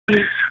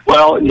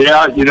Well,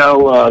 yeah,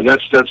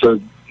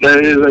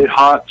 that is a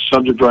hot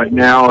subject right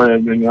now,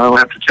 and I don't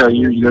have to tell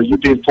you, you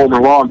being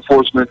former law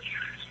enforcement,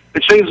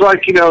 it seems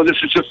like, this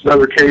is just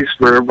another case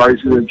where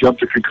everybody's going to jump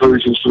to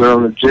conclusions for their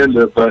own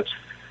agenda. But,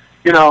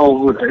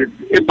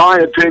 in my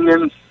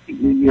opinion,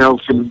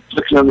 from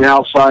looking on the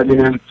outside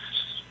in,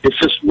 it's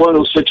just one of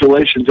those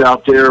situations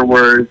out there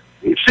where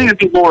it seems to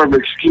be more of an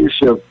excuse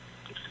of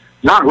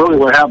not really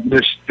what happened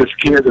to this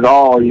kid at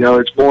all.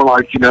 It's more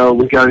like, we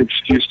got an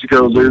excuse to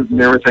go loot and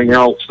everything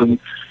else. And,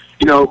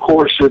 of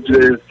course,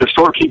 if the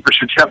storekeepers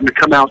should happen to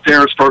come out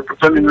there and start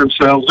defending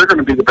themselves, they're going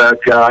to be the bad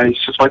guys,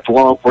 just like the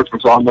law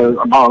enforcement's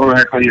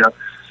automatically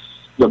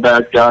the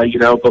bad guy,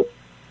 But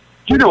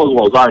you know as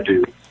well as I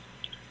do,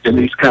 in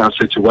these kind of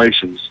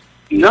situations,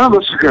 none of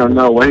us are going to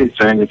know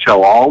anything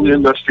until all the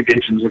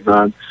investigations are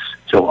done,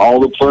 until all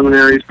the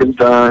preliminaries been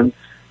done,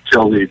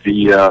 till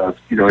the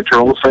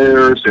internal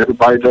affairs,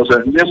 everybody does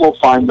that, and then we'll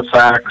find the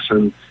facts.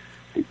 And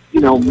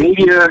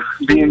media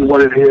being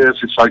what it is,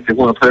 it's like they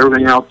want to put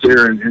everything out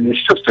there, and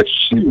it's just a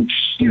huge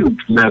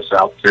mess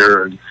out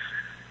there.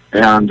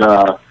 And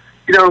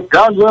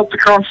God love the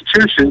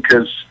Constitution,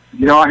 because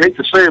I hate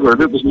to say it, but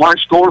if it was my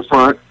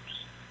storefront,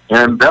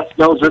 and Beth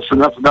knows this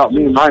enough about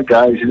me and my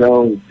guys,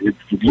 if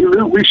you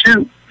loot, we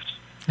shoot.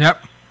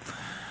 Yep.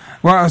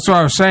 Well, that's what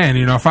I was saying.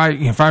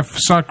 If I've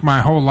sunk my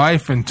whole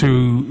life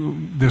into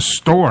this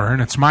store, and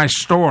it's my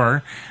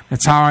store,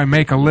 it's how I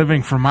make a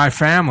living for my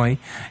family.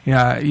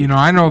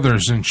 I know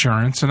there's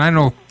insurance, and I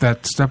know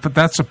that stuff, but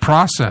that's a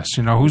process.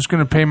 Who's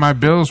going to pay my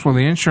bills while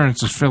the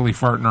insurance is filly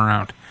farting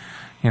around?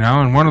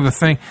 And one of the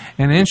things,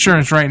 and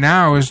insurance right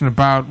now isn't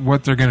about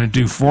what they're going to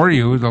do for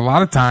you. A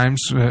lot of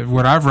times,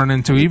 what I've run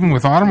into, even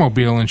with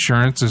automobile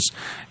insurance, is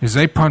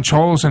they punch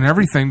holes in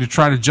everything to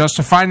try to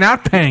justify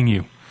not paying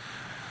you.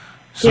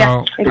 So,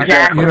 yeah,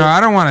 exactly. I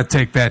don't want to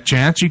take that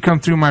chance. You come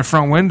through my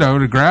front window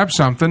to grab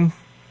something,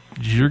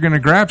 you're going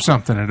to grab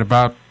something at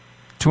about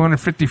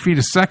 250 feet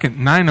a second,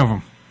 9 of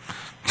them.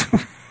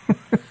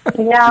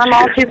 Yeah, I'm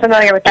all too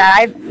familiar with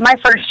that. My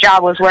first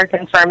job was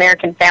working for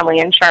American Family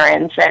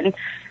Insurance and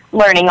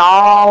learning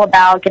all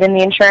about getting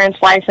the insurance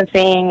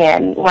licensing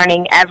and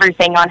learning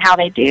everything on how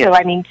they do.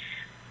 I mean,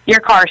 your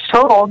car's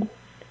totaled.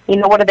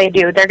 What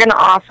do? They're going to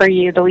offer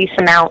you the least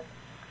amount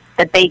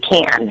that they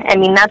can. I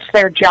mean, that's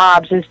their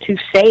jobs, is to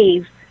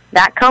save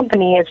that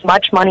company as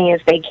much money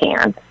as they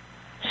can.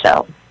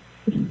 So.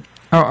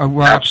 Oh,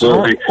 well,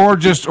 absolutely. Or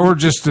just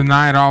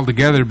deny it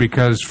altogether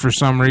because for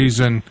some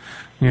reason,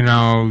 you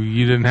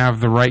didn't have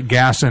the right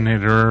gas in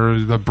it, or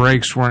the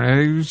brakes weren't.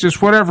 It was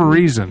just whatever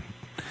reason.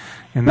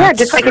 And yeah,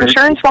 just like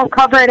insurance won't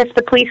cover it if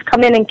the police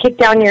come in and kick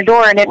down your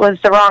door and it was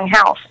the wrong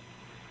house.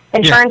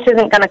 Insurance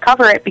isn't going to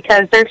cover it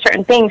because there's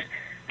certain things,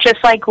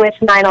 just like with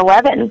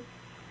 9/11,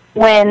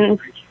 when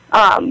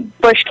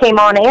Bush came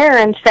on air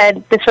and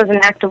said this was an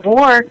act of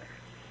war.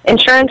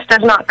 Insurance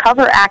does not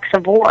cover acts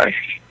of war.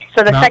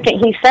 So the second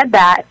he said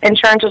that,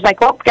 insurance was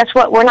like, well, guess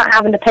what? We're not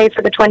having to pay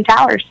for the Twin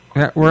Towers.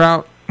 Yeah, we're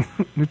out.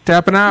 We're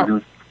tapping out.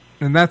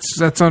 Mm-hmm. And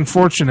that's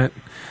unfortunate.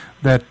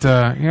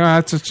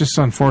 That's just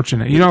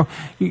unfortunate. You know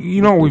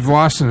what we've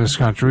lost in this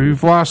country?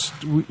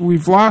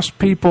 We've lost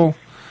people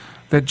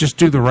that just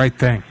do the right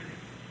thing.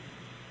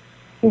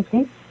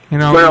 Mm-hmm.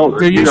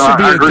 There used to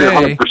be I agree a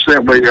day.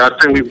 100% with you. I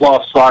think we've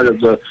lost sight of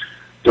the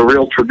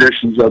real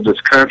traditions of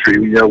this country.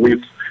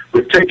 We've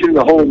taken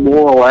the whole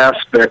moral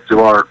aspect of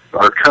our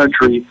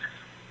country,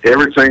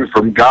 everything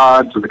from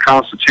God to the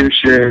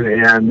Constitution,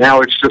 and now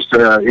it's just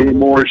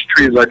anymore it's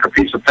treated like a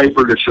piece of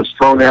paper that's just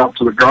thrown out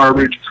to the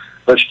garbage.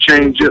 Let's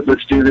change it.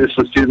 Let's do this.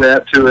 Let's do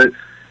that to it,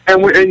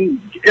 and we're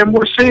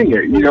seeing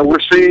it. We're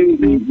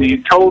seeing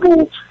the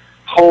total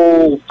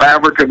whole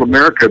fabric of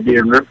America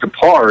being ripped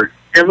apart.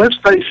 And let's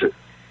face it.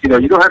 You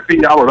don't have to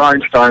be Albert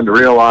Einstein to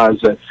realize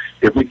that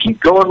if we keep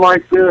going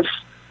like this,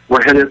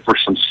 we're headed for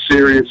some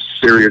serious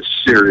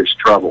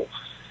trouble.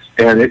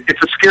 And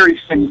it's a scary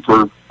thing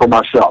for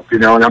myself,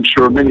 and I'm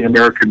sure many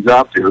Americans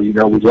out there. We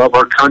love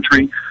our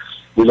country.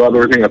 We love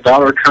everything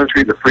about our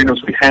country, the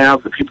freedoms we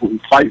have, the people who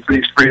fight for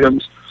these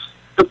freedoms.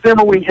 But then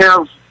when we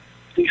have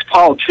these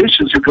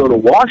politicians who go to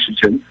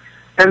Washington,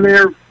 and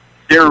they're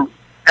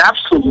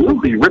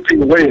absolutely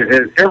ripping away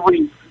at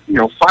every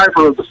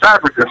fiber of the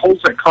fabric that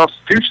holds that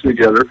Constitution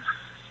together,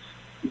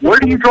 where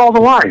do you draw the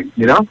line?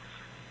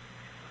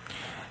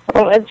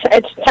 Well,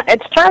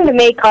 it's time to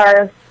make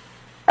our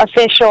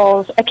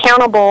officials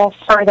accountable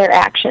for their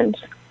actions.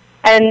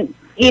 And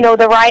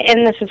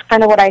and this is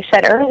kind of what I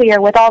said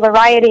earlier, with all the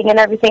rioting and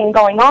everything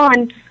going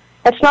on,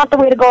 that's not the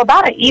way to go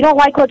about it. You don't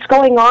like what's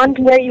going on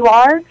where you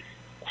are,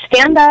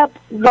 stand up,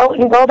 vote,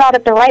 and go about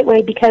it the right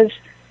way, because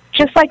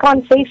just like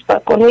on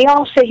Facebook, when we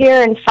all sit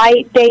here and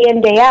fight day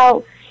in, day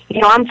out,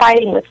 I'm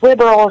fighting with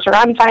liberals, or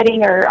I'm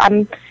posting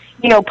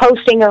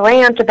a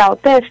rant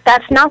about this,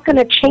 that's not going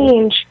to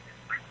change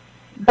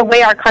the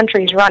way our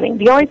country's running.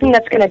 The only thing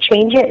that's going to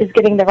change it is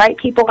getting the right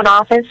people in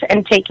office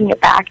and taking it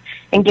back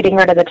and getting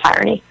rid of the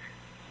tyranny.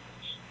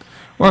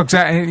 Well,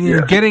 exactly.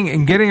 Yeah.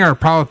 Getting our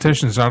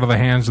politicians out of the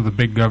hands of the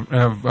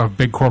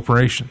big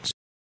corporations.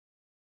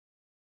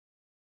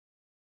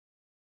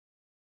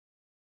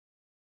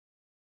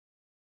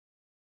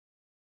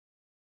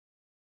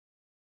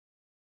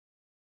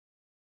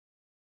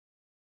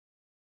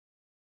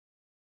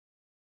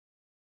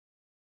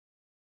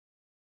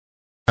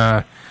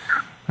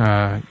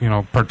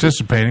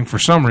 participating for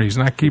some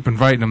reason. I keep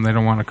inviting them; they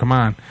don't want to come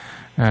on.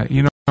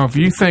 If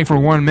you think for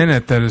 1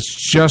 minute that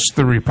it's just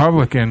the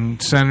Republican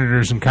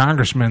senators and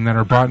congressmen that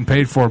are bought and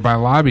paid for by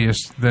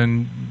lobbyists,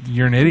 then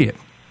you're an idiot.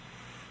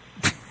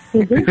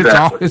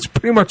 It's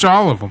pretty much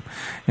all of them.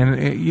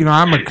 And,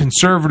 I'm a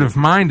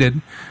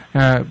conservative-minded,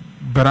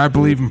 but I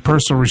believe in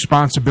personal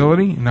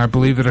responsibility, and I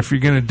believe that if you're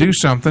going to do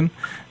something,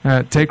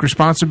 take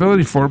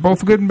responsibility for it,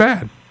 both good and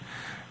bad.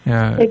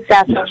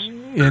 Exactly.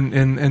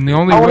 And the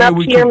only way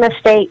we can... Own up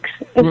to your mistakes.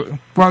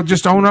 Well,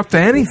 just own up to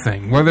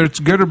anything, whether it's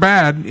good or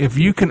bad. If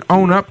you can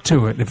own up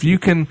to it, if you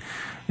can...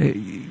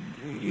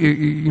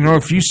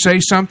 if you say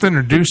something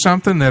or do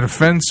something that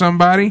offends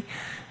somebody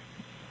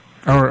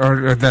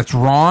or that's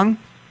wrong,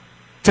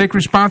 take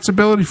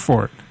responsibility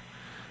for it.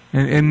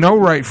 And know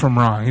right from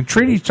wrong, and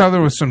treat each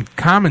other with some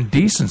common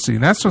decency.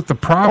 And that's what the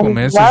problem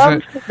is.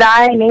 Love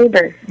thy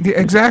neighbor. Yeah,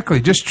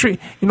 exactly. Just treat.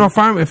 If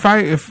I'm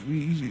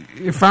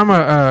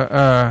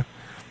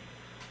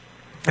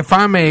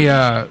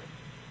an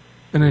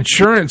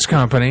insurance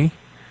company,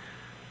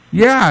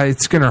 yeah,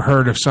 it's going to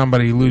hurt if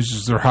somebody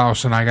loses their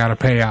house and I got to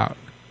pay out.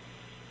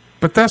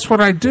 But that's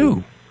what I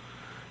do.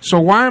 So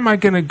why am I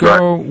going to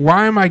go?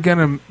 Why am I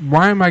going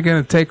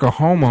to take a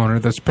homeowner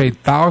that's paid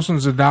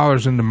thousands of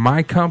dollars into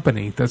my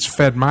company, that's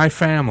fed my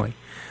family,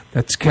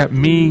 that's kept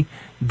me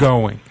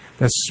going,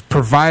 that's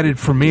provided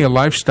for me a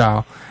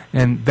lifestyle,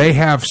 and they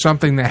have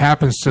something that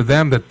happens to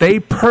them that they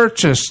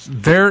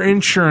purchased their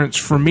insurance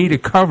for me to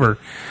cover?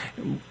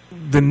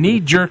 The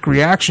knee-jerk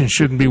reaction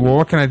shouldn't be, well,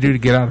 what can I do to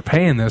get out of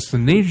paying this? The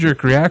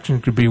knee-jerk reaction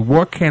could be,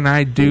 what can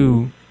I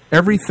do,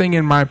 everything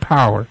in my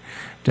power,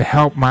 to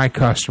help my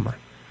customer?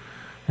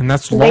 And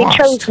that's lost.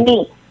 They chose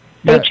me.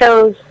 They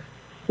chose,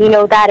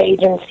 that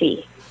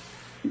agency.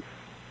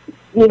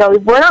 We're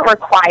not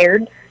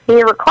required.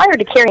 You're required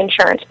to carry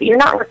insurance, but you're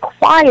not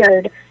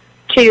required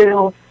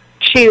to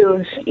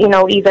choose,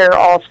 either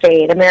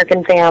Allstate,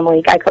 American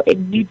Family, Geico.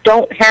 You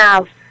don't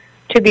have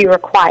to be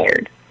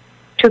required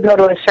to go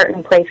to a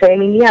certain place. I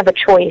mean, you have a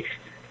choice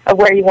of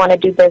where you want to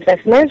do business.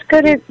 And there's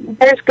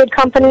good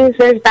companies,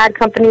 there's bad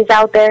companies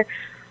out there.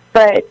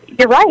 But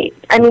you're right.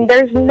 I mean,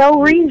 there's no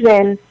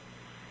reason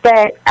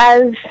that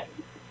as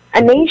a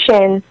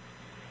nation,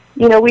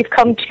 we've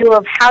come to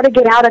of how to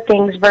get out of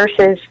things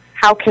versus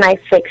how can I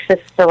fix this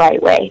the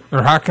right way.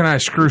 Or how can I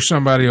screw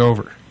somebody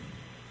over?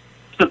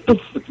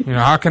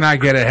 How can I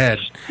get ahead?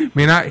 I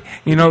mean, I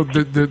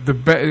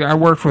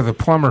worked with a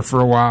plumber for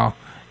a while,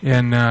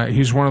 and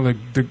he's one of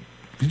the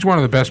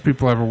best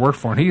people I ever worked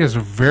for, and he is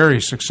a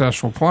very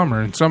successful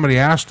plumber. And somebody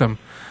asked him,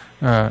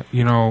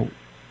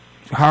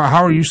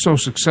 how are you so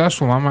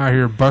successful? I'm out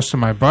here busting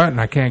my butt and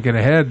I can't get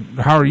ahead.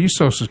 How are you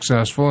so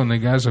successful? And the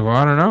guy said, well,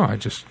 I don't know. I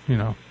just,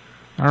 I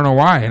don't know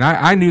why. And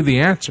I knew the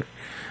answer.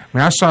 I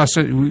mean, I saw,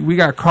 we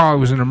got called.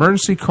 It was an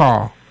emergency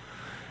call.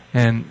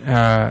 And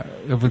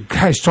the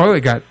guy's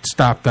toilet got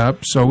stopped up.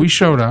 So we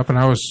showed up and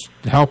I was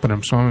helping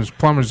him. So I'm his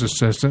plumber's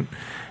assistant.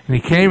 And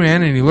he came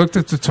in and he looked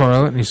at the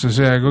toilet and he says,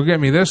 yeah, go get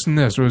me this and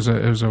this. It was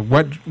a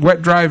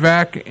wet dry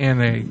vac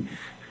and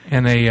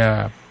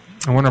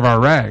one of our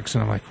rags.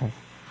 And I'm like, well,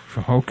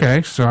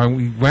 okay, so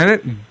we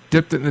went we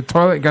dipped it in the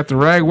toilet, got the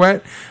rag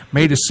wet,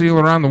 made a seal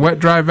around the wet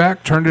dry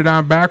vac, turned it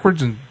on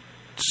backwards, and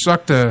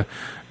sucked a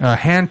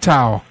hand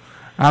towel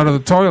out of the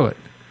toilet.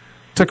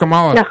 Took them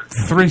all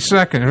 3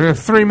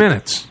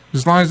 minutes,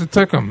 as long as it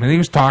took him. And he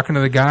was talking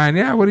to the guy,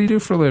 and what do you do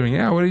for a living?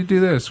 Yeah, what do you do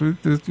this?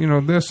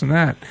 This and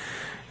that.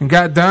 And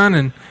got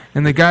done,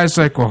 and the guy's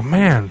like, well,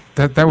 man,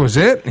 that was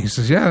it? And he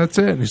says, yeah, that's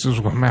it. And he says,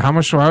 well, man, how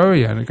much do I owe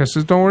you? And the guy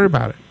says, don't worry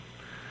about it.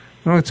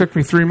 It only took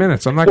me 3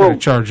 minutes. I'm not going to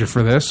charge you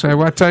for this.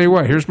 I tell you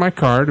what, here's my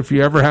card. If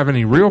you ever have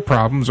any real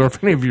problems, or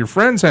if any of your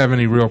friends have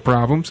any real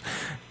problems,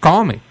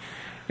 call me.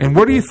 And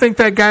what do you think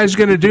that guy's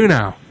going to do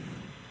now?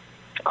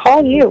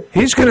 Call you.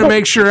 He's going to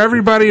make sure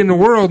everybody in the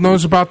world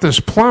knows about this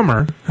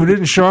plumber who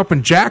didn't show up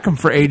and jack him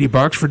for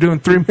 $80 for doing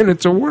 3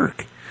 minutes of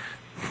work.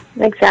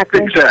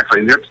 Exactly.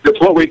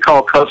 That's what we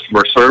call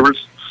customer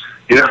service.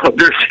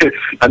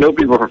 I know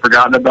people have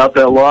forgotten about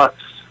that a lot.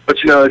 But,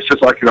 it's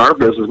just like in our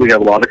business, we have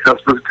a lot of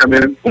customers come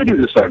in, and we do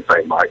the same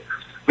thing, Mike.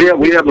 We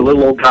have the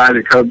little old guy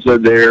that comes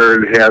in there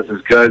and has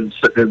his gun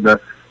sitting in the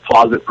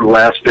closet for the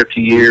last 50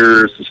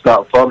 years. It's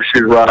not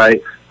functioning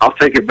right. I'll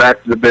take it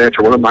back to the bench,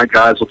 or one of my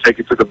guys will take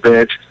it to the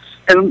bench.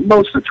 And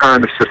most of the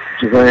time, it's just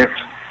lamp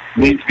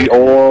needs to be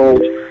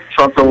oiled,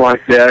 something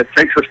like that. It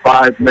takes us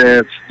 5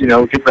 minutes,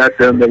 get back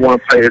to them. They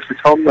want to pay us. We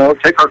tell them, no,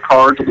 take our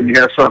cards. When you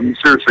have something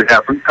seriously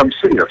happen, come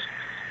see us.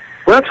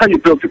 Well, that's how you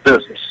build your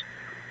business.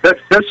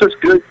 That's just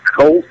good,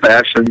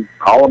 old-fashioned,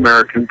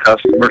 all-American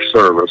customer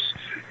service.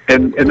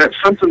 And that's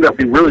something that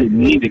we really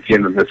need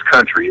again in this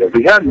country. If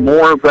we had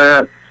more of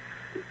that,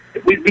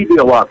 we'd be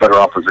a lot better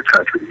off as a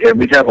country. And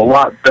we'd have a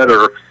lot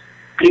better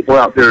people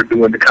out there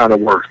doing the kind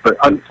of work. But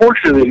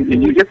unfortunately,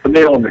 and you hit the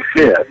nail on the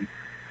head,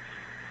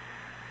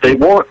 they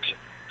want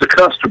the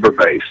customer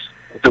base.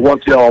 They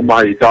want the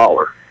almighty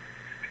dollar.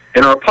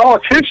 And our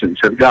politicians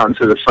have gotten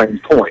to the same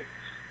point.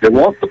 They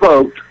want the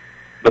vote,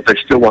 but they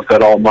still want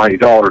that almighty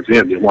dollar at the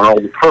end. They want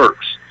all the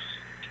perks.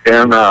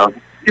 And,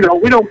 you know,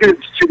 we don't get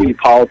into too many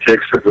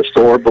politics at the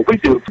store, but we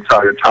do it from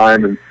time to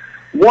time. And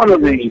one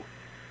of the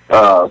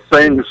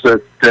things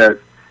that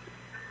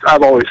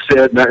I've always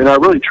said, and I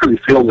really truly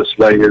feel this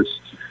way, is,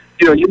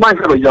 you know, you might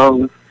have a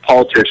young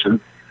politician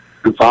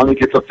who finally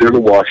gets up there to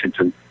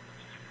Washington,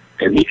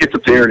 and he gets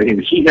up there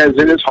and he has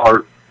in his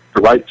heart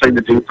the right thing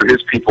to do for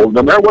his people,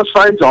 no matter what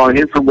side's on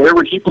him, for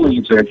whatever he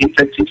believes in. He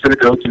thinks he's going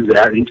to go through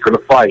that, and he's going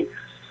to fight.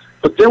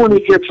 But then when he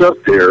gets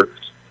up there,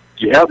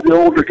 you have the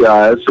older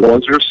guys, the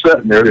ones that are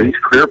sitting there, these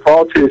career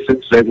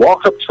politicians, they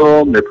walk up to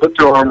him, they put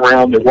their arm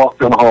around, they walk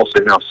down the hall and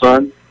say, now,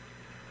 son,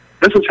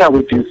 this is how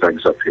we do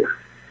things up here.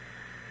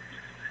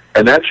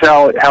 And that's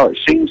how it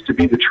seems to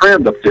be the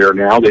trend up there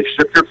now. They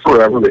sit there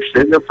forever, they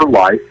stay there for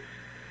life.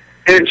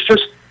 And it's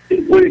just,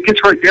 when it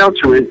gets right down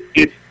to it,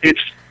 it's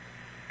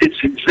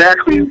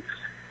exactly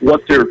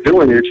what they're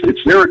doing.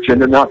 It's their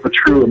agenda, not the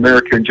true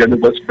American agenda,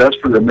 what's best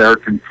for the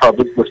American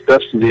public, what's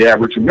best for the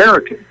average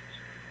American.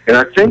 And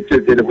I think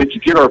that if we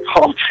could get our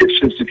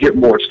politicians to get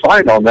more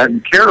spine on that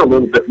and care a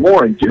little bit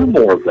more and do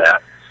more of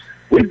that,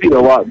 we'd be a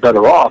lot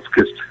better off,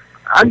 because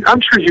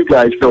I'm sure you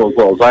guys feel as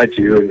well as I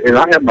do, and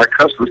I have my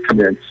customers come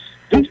in.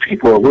 These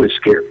people are really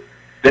scared.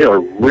 They are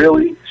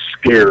really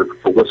scared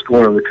for what's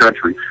going on in the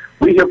country.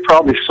 We have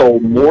probably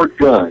sold more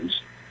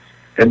guns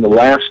in the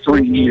last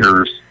 3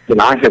 years than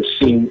I have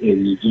seen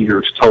in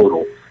years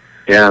total.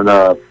 And,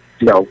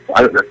 you know,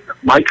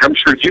 Mike, I'm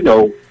sure you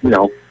know,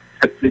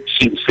 I've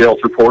seen sales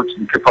reports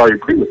and could probably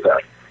agree with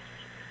that.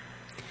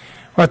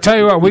 Well, I'll tell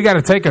you what, we got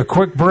to take a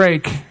quick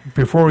break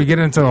before we get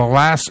into the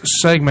last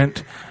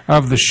segment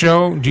of the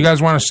show. Do you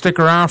guys want to stick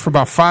around for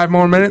about 5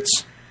 more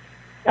minutes?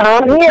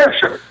 I'm here.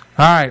 Sure.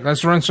 All right,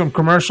 let's run some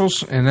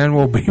commercials, and then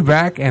we'll be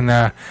back and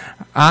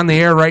on the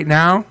air right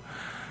now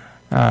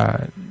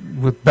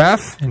with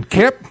Beth and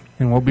Kip,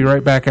 and we'll be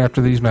right back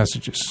after these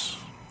messages.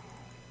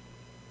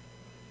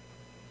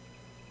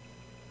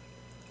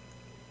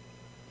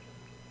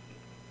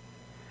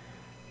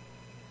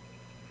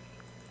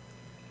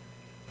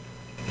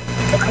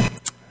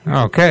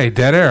 Okay,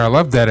 dead air. I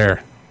love dead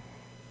air.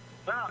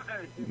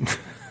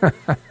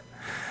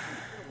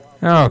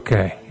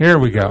 Okay, here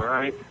we go. All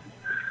right.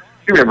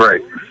 Give me a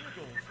break.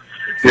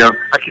 Yeah,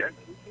 I can't.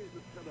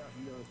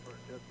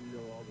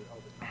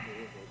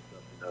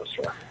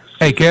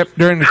 Hey, Kip,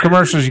 during the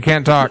commercials, you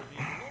can't talk.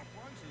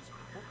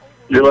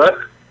 You what?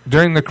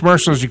 During the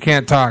commercials, you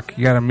can't talk.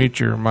 You got to mute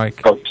your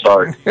mic. Oh,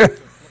 sorry.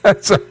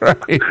 That's all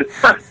right.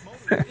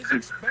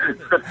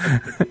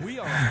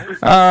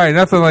 All right,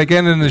 nothing like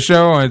ending the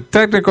show on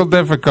technical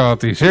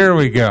difficulties. Here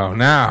we go.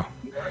 Now,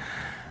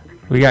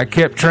 we got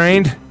Kip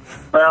trained.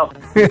 Well,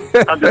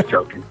 I'm just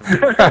joking.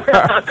 All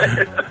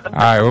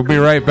right, we'll be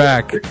right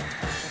back.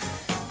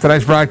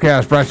 Tonight's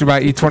broadcast brought to you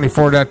by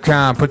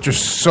E24.com.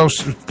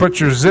 Put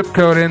your zip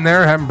code in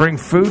there. Have them bring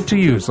food to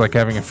you. It's like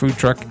having a food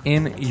truck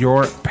in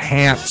your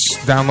pants.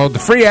 Download the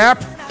free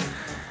app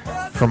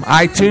from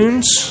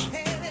iTunes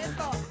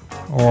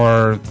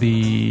or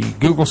the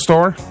Google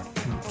Store.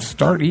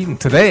 Start eating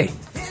today.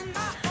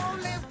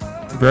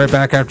 Be right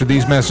back after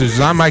these messages.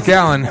 I'm Mike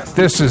Allen.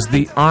 This is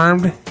the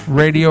Armed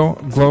Radio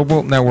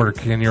Global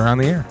Network, and you're on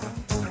the air.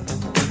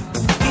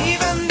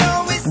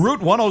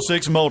 Route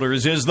 106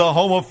 Motors is the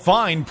home of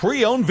fine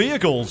pre-owned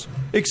vehicles.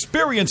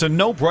 Experience a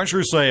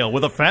no-pressure sale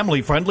with a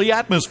family-friendly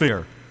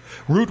atmosphere.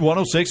 Route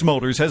 106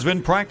 Motors has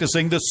been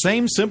practicing the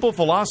same simple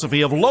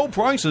philosophy of low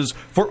prices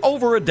for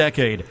over a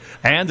decade,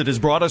 and it has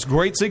brought us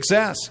great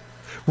success.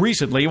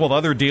 Recently, while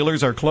other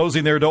dealers are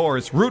closing their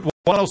doors, Route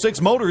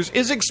 106 Motors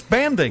is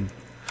expanding.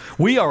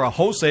 We are a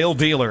wholesale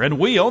dealer, and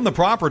we own the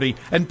property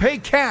and pay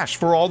cash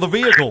for all the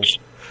vehicles.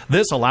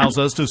 This allows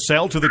us to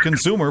sell to the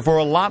consumer for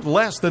a lot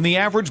less than the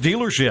average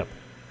dealership.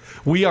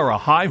 We are a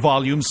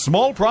high-volume,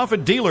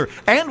 small-profit dealer,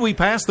 and we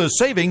pass the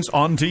savings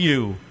on to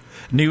you.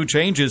 New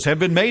changes have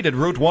been made at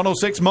Route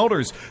 106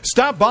 Motors.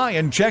 Stop by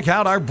and check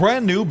out our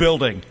brand-new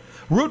building.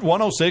 Route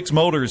 106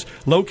 Motors,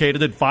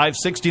 located at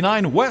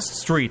 569 West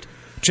Street.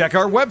 Check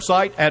our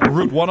website at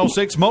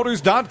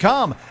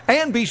route106motors.com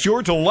and be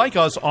sure to like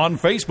us on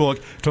Facebook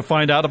to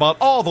find out about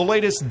all the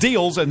latest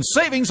deals and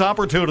savings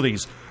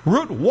opportunities.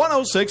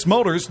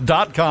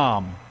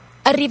 route106motors.com.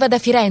 Arriva da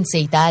Firenze,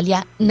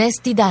 Italia,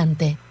 Nesti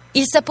Dante,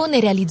 il sapone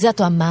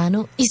realizzato a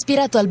mano,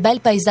 ispirato al bel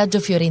paesaggio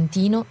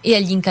fiorentino e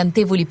agli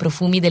incantevoli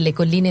profumi delle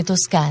colline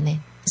toscane.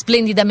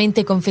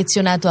 Splendidamente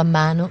confezionato a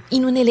mano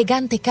in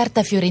un'elegante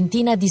carta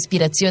fiorentina di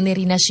ispirazione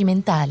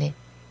rinascimentale.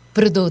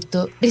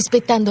 Prodotto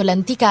rispettando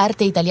l'antica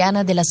arte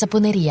italiana della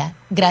saponeria,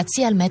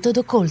 grazie al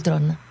metodo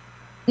Coltron.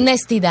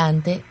 Nesti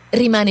Dante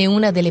rimane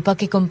una delle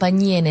poche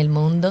compagnie nel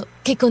mondo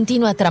che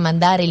continua a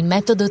tramandare il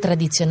metodo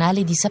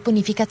tradizionale di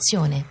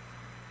saponificazione.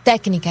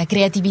 Tecnica,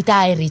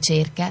 creatività e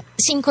ricerca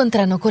si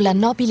incontrano con la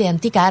nobile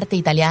antica arte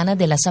italiana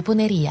della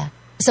saponeria.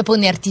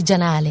 Sapone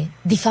artigianale,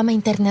 di fama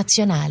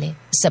internazionale,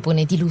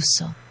 sapone di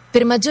lusso.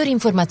 Per maggiori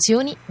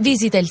informazioni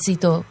visita il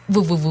sito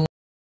www